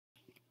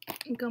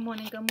Good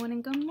morning, good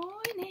morning, good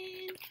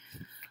morning.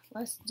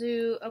 Let's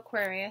do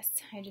Aquarius.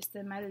 I just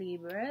did my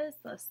Libras.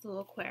 Let's do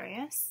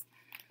Aquarius.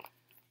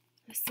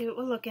 Let's see what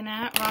we're looking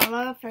at. Raw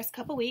love, first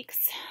couple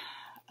weeks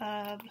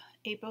of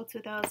April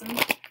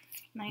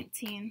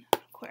 2019.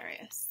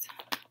 Aquarius.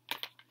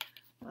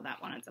 Well, that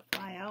wanted to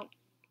fly out.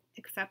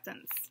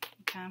 Acceptance.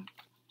 Okay.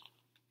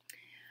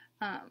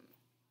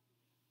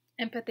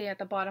 Empathy at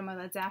the bottom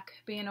of the deck.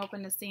 Being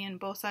open to seeing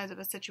both sides of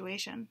a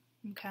situation.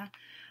 Okay.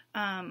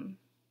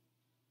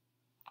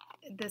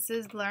 This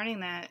is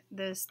learning that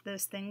there's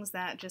things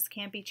that just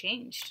can't be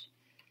changed,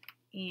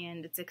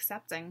 and it's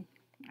accepting.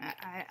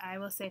 I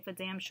will say for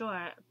damn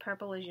sure,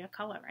 purple is your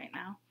color right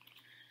now.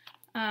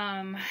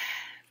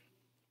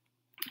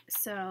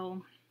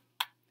 So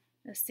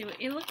let's see what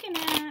you're looking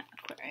at,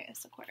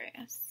 Aquarius.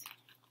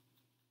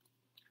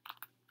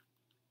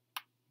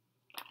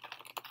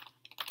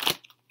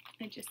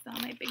 I just saw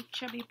my big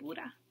chubby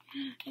Buddha.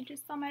 I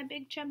just saw my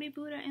big chubby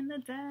Buddha in the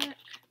deck.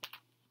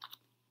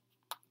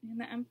 And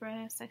the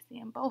Empress, I see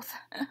them both.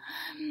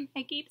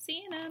 I keep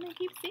seeing them.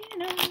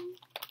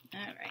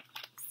 Alright,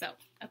 so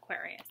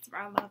Aquarius,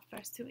 raw love,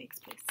 first 2 weeks,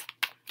 please.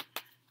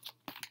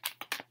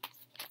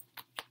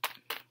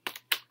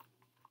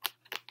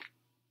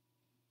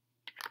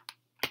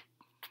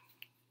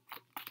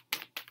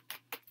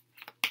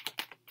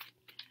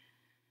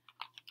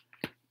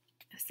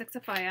 Six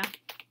of Fire,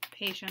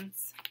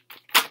 patience,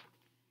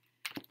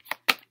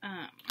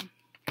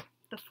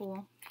 the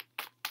Fool.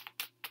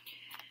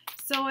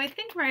 So I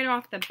think right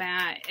off the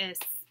bat is,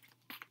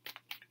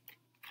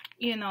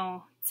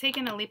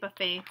 taking a leap of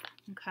faith,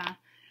 okay?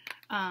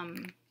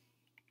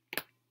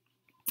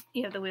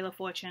 You have the Wheel of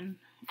Fortune.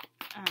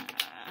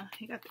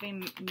 You got 3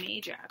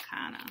 major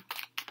arcana.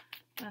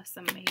 That's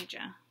some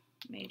major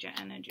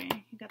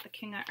energy. You got the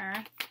King of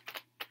Earth.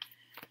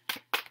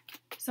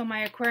 So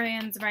my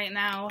Aquarians right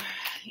now,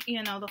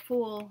 the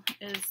Fool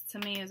to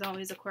me is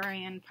always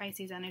Aquarian,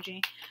 Pisces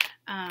energy.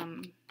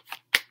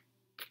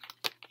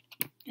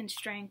 And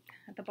Strength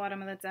at the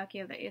bottom of the deck,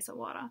 you have the Ace of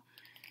Water.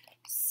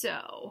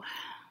 So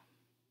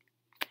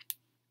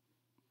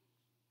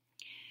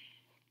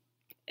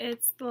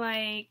it's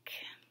like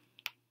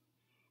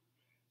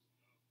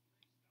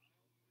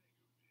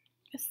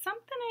it's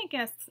something, I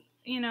guess,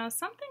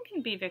 something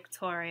can be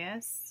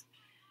victorious.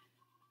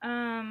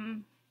 I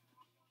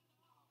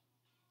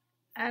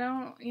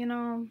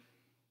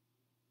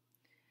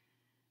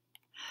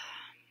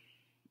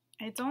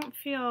don't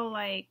feel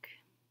like,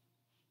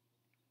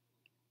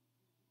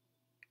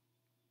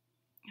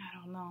 I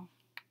don't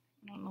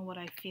know what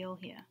I feel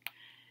here.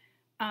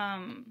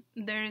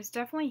 There's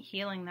definitely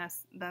healing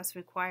that's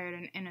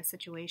required in a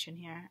situation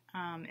here,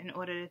 in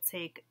order to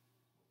take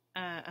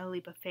a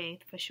leap of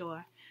faith, for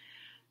sure.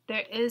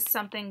 There is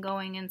something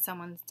going in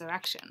someone's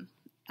direction.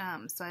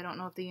 So I don't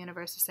know if the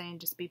universe is saying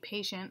just be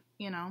patient,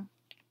 You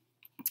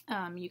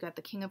got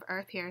the King of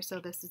Earth here, so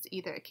this is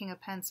either a King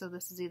of Pens, so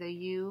this is either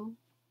you,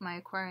 my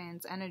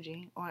Aquarian's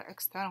energy, or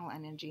external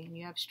energy, and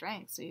you have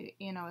strength. So,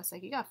 it's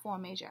like you got 4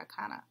 major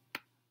arcana.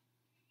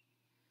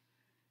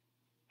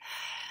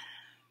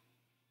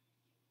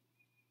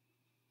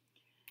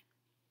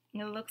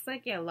 It looks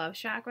like your love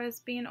chakra is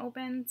being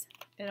opened.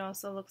 It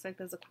also looks like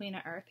there's a Queen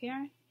of Earth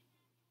here.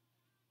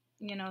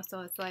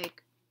 So it's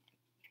like,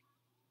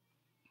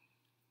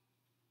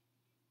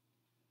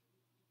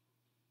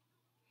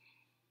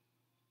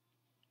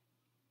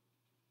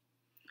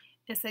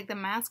 the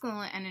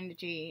masculine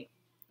energy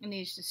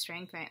needs the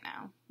strength right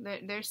now.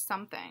 There's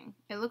something.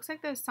 It looks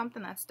like there's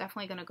something that's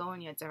definitely going to go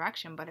in your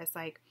direction, but it's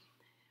like,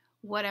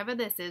 whatever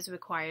this is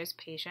requires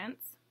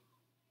patience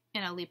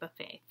and a leap of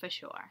faith, for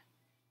sure.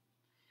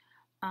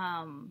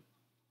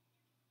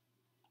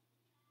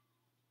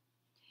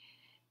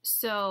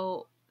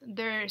 So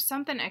there's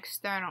something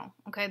external,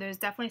 okay? There's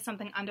definitely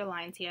something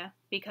underlined here,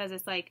 because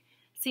it's like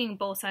seeing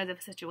both sides of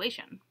a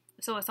situation.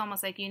 So it's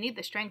almost like you need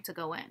the strength to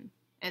go in.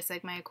 It's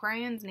like my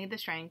Aquarians need the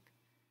strength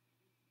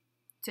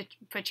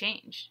for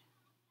change,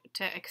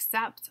 to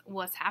accept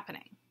what's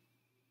happening.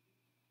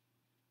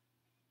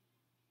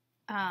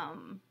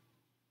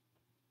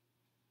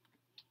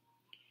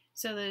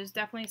 So there's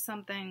definitely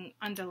something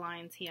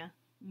underlined here,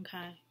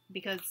 okay?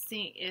 Because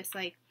see, it's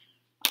like,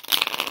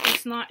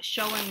 it's not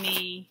showing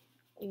me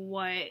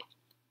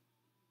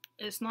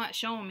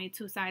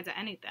two sides of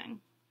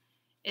anything.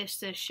 It's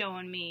just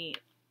showing me,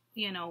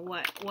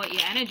 what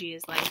your energy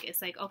is like.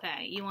 It's like,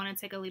 okay, you want to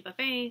take a leap of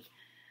faith,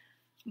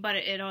 but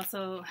it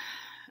also,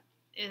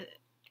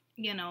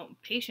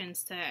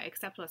 patience to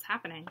accept what's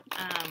happening.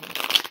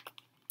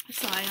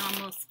 So I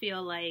almost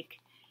feel like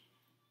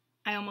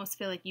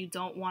you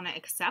don't want to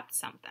accept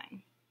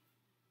something.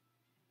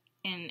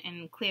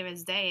 And clear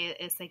as day,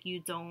 it's like you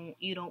don't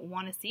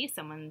want to see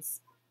someone's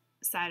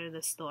side of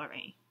the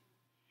story.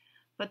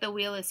 But the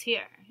wheel is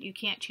here. You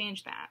can't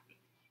change that.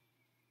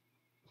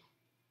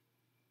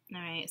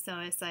 Alright, so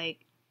it's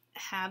like,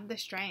 have the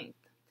strength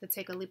to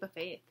take a leap of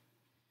faith.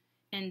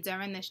 And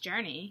during this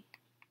journey,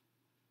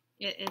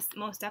 it is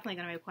most definitely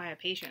going to require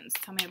patience.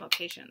 Tell me about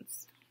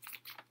patience.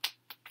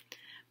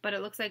 but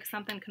it looks like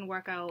something can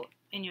work out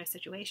in your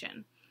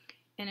situation.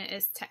 And it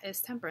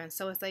is temperance.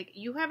 So it's like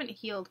you haven't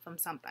healed from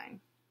something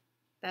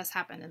that's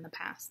happened in the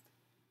past.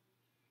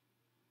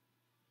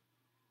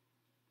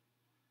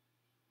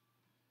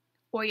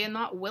 Or you're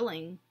not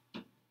willing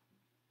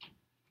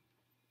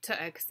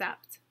to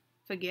accept,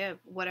 forgive,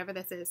 whatever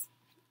this is.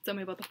 Tell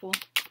me about the Fool.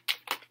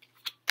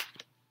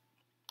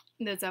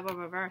 The Devil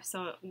reverse.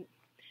 So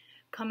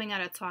coming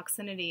out of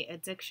toxicity,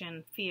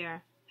 addiction,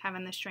 fear,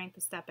 having the strength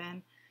to step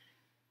in.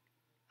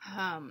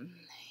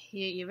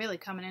 You're really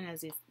coming in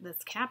as this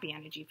Cappy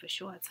energy for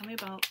sure. Tell me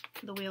about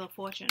the Wheel of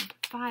Fortune.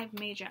 5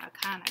 major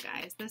arcana,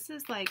 guys. This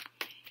is like,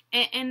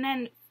 and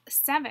then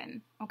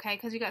 7, okay?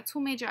 Because you got 2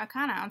 major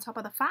arcana on top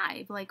of the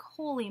 5. Like,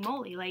 holy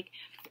moly. Like,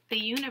 the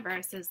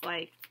universe is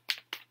like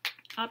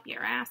up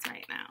your ass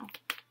right now.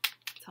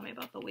 Tell me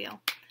about the Wheel.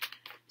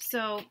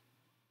 So,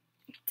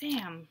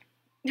 damn.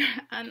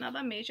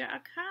 Another major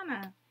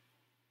arcana.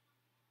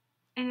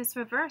 And it's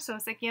reversed. So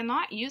it's like you're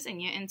not using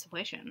your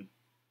intuition.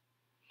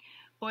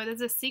 Or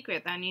there's a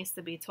secret that needs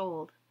to be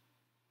told.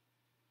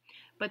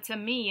 But to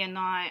me,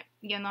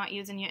 you're not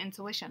using your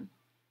intuition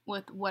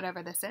with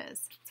whatever this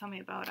is. Tell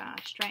me about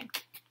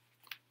strength.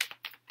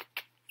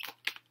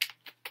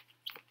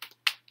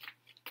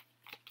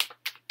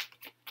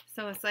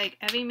 So it's like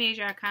every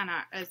major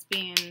arcana is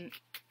being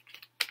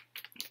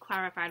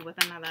clarified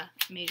with another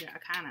major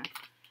arcana.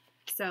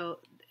 So,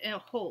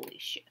 holy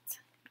shit.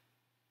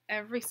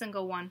 Every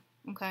single one.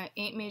 Okay,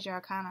 8 major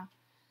arcana.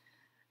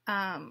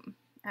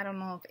 I don't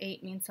know if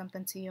 8 means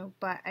something to you,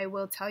 but I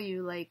will tell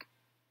you, like,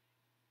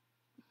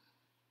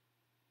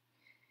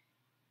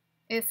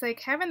 it's like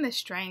having the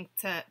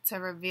strength to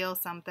reveal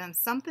something.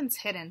 Something's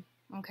hidden,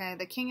 okay?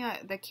 The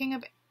king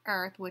of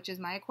Earth, which is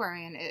my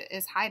Aquarian,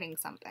 is hiding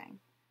something.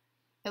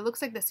 It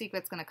looks like the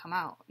secret's going to come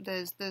out.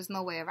 There's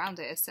no way around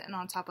it. It's sitting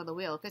on top of the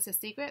wheel. If it's a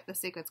secret, the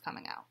secret's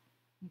coming out,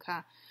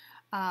 okay?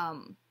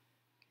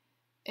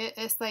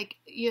 It's like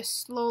you're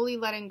slowly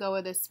letting go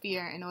of this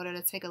fear in order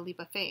to take a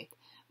leap of faith.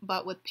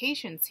 But with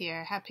patience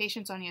here, have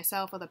patience on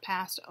yourself or the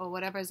past or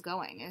whatever's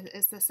going.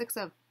 It's the 6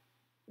 of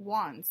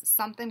Wands.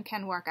 Something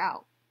can work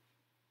out.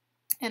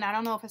 And I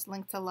don't know if it's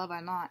linked to love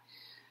or not.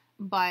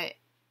 But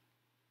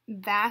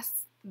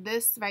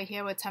this right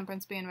here with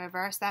temperance being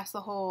reversed, that's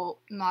the whole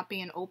not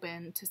being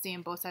open to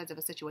seeing both sides of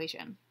a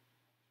situation.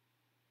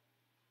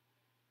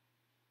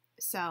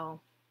 So,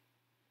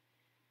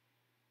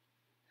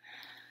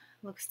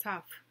 looks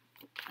tough.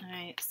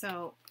 Alright,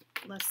 so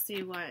let's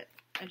see what,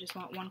 I just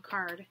want one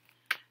card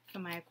for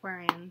my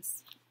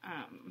Aquarians.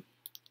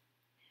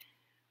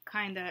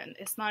 Kinda,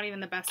 it's not even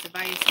the best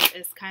advice.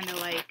 It's kind of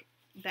like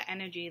the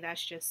energy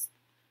that's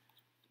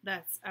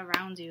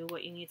around you,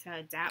 what you need to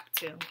adapt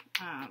to.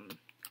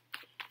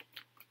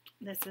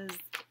 This is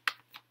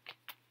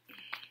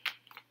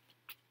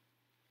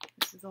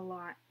a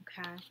lot,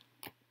 okay?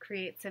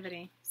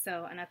 Creativity.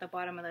 So, and at the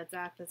bottom of the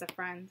deck, there's a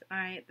friend.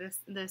 Alright,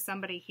 there's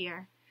somebody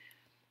here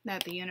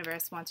that the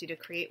universe wants you to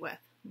create with,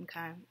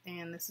 okay?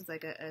 And this is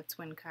like a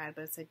twin card,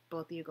 but it's like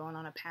both of you going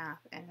on a path,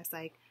 and it's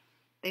like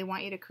they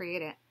want you to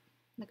create it.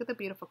 Look at the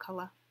beautiful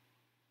color.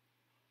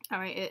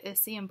 Alright,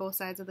 it's seeing both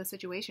sides of the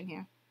situation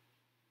here.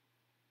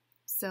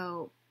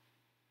 So,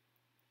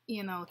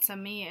 you know, to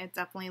me, it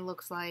definitely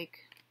looks like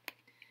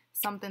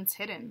something's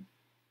hidden.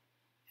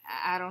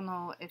 I don't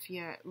know if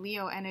you're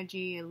Leo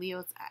energy,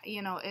 Leo's,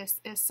 you know,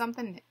 it's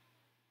something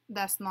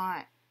that's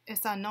not,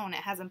 it's unknown.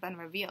 It hasn't been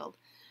revealed.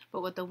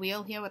 But with the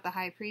wheel here with the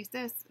High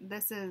Priestess,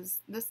 this is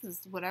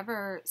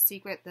whatever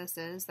secret this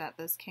is that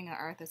this King of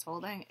Earth is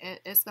holding,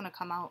 it's going to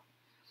come out.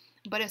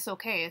 But it's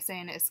okay. It's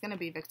saying it's going to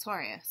be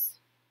victorious.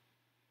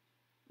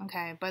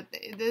 Okay, but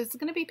there's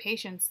going to be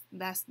patience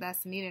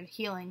that's needed,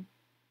 healing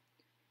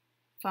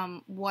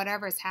from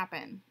whatever's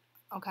happened.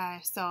 Okay,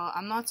 so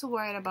I'm not too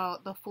worried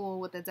about the Fool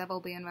with the Devil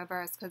being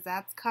reversed, because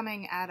that's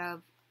coming out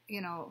of, you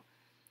know,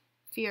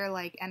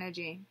 fear-like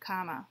energy,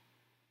 karma.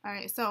 All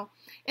right, so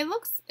it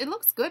looks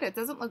good. It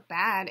doesn't look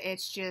bad.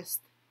 It's just,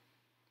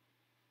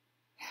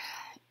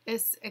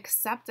 it's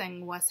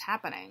accepting what's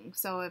happening.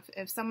 So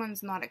if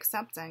someone's not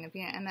accepting, if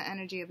you're in the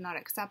energy of not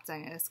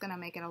accepting, it's going to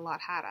make it a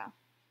lot harder.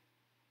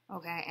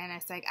 Okay, and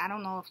it's like, I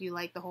don't know if you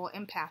like the whole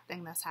empath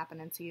thing that's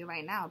happening to you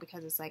right now,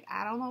 because it's like,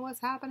 I don't know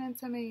what's happening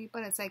to me,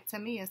 but it's like, to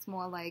me, it's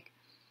more like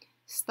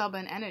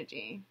stubborn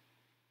energy,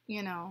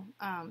 you know,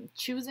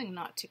 choosing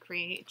not to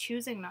create,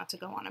 choosing not to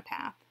go on a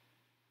path,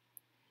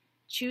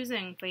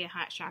 choosing for your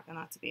heart chakra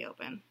not to be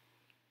open,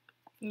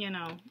 you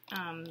know,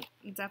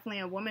 definitely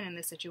a woman in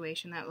this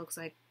situation that looks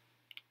like,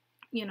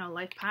 you know,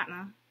 life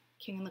partner,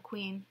 king and the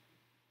queen,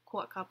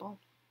 court couple,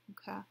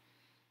 okay.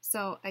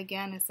 So,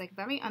 again, it's like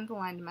very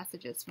underlined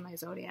messages for my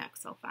zodiac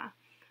so far.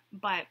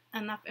 But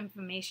enough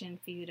information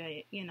for you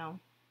to, you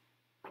know,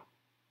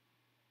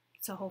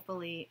 to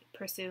hopefully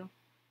pursue.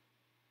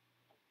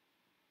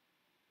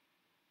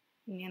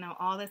 You know,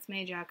 all this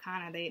major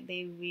arcana,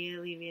 they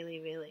really, really,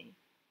 really,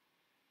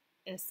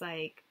 it's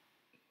like,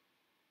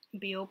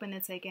 be open to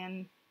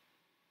taking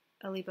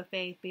a leap of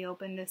faith. Be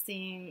open to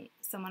seeing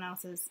someone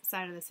else's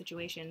side of the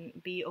situation.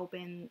 Be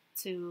open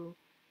to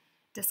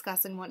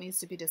discussing what needs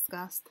to be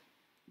discussed,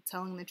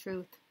 telling the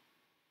truth,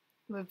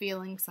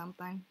 revealing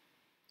something.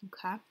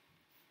 Okay?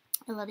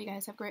 I love you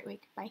guys. Have a great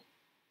week. Bye.